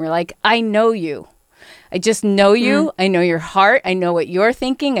other, and we're like, I know you. I just know you. I know your heart. I know what you're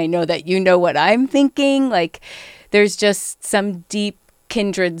thinking. I know that you know what I'm thinking. Like, there's just some deep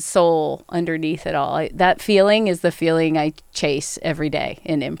kindred soul underneath it all. That feeling is the feeling I chase every day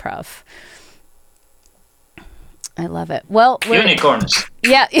in improv. I love it. Well, unicorns.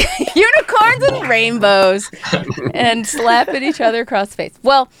 Yeah, unicorns and rainbows, and slapping each other across the face.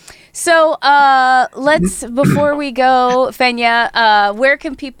 Well, so let's, before we go, Feña, where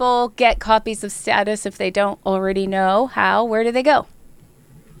can people get copies of Status if they don't already know? Where do they go?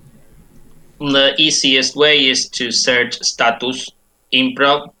 The easiest way is to search Status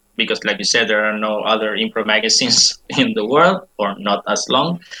Improv, because like you said, there are no other improv magazines in the world, or not as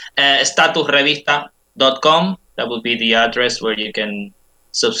long. Statusrevista.com, that will be the address where you can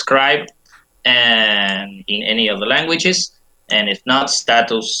subscribe, and in any of the languages. And if not,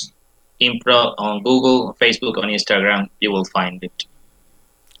 Status Improv on Google, Facebook, on Instagram, you will find it.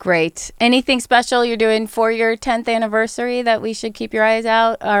 Great. Anything special you're doing for your 10th anniversary that we should keep our eyes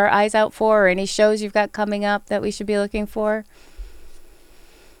out for, or any shows you've got coming up that we should be looking for?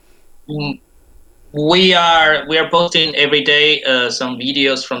 We are posting every day some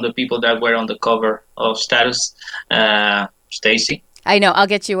videos from the people that were on the cover of Status. Stacey, I know. I'll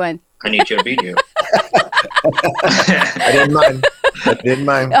get you one. I need your video. I didn't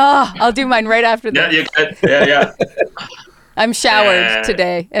mind. Oh, I'll do mine right after this. Yeah, you could. Yeah. I'm showered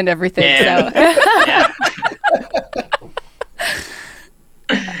today and everything.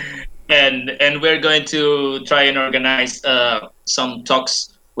 And we're going to try and organize some talks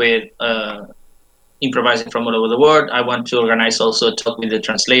with improvising from all over the world. I want to organize also a talk with the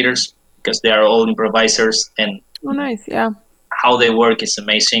translators, because they are all improvisers, and nice, yeah, how they work is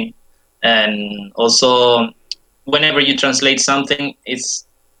amazing. And also, whenever you translate something, it's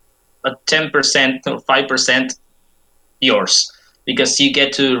a 10% or 5% yours, because you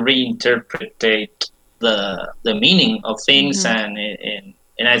get to reinterpret the meaning of things. And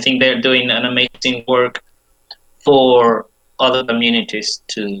I think they're doing an amazing work for other communities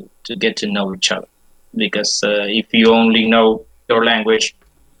to get to know each other, because if you only know your language,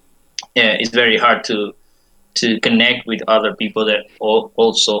 it's very hard to connect with other people that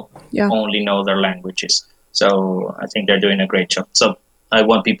also only know their languages. So I think they're doing a great job. So I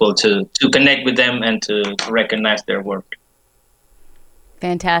want people to connect with them and to recognize their work.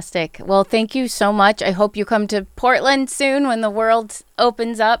 Fantastic. Well, thank you so much. I hope you come to Portland soon when the world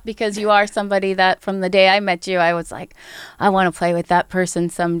opens up, because you are somebody that from the day I met you, I was like, I want to play with that person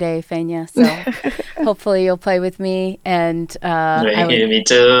someday, Feña. So hopefully you'll play with me. And me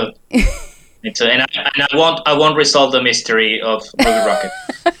too. Me too. And I won't resolve the mystery of Ruby Rocket.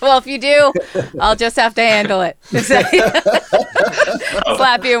 Well, if you do, I'll just have to handle it. Slap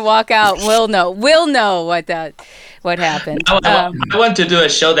you and walk out. We'll know what happened. I want to do a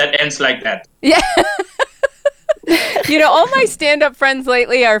show that ends like that. Yeah. All my stand-up friends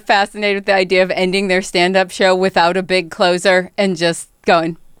lately are fascinated with the idea of ending their stand-up show without a big closer and just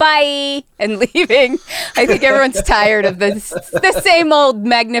going, bye, and leaving. I think everyone's tired of the same old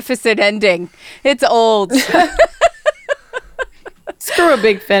magnificent ending. It's old. Screw a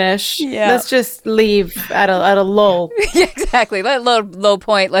big finish. Yeah. Let's just leave at a lull. Yeah, exactly. Let low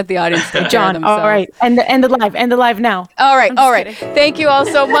point. Let the audience take care of themselves. All right. End the live now. All right. Kidding. Thank you all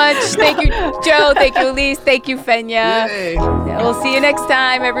so much. Thank you, Joe. Thank you, Elise. Thank you, Feña. We'll see you next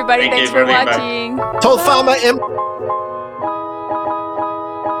time, everybody. Thanks for watching. Tolfama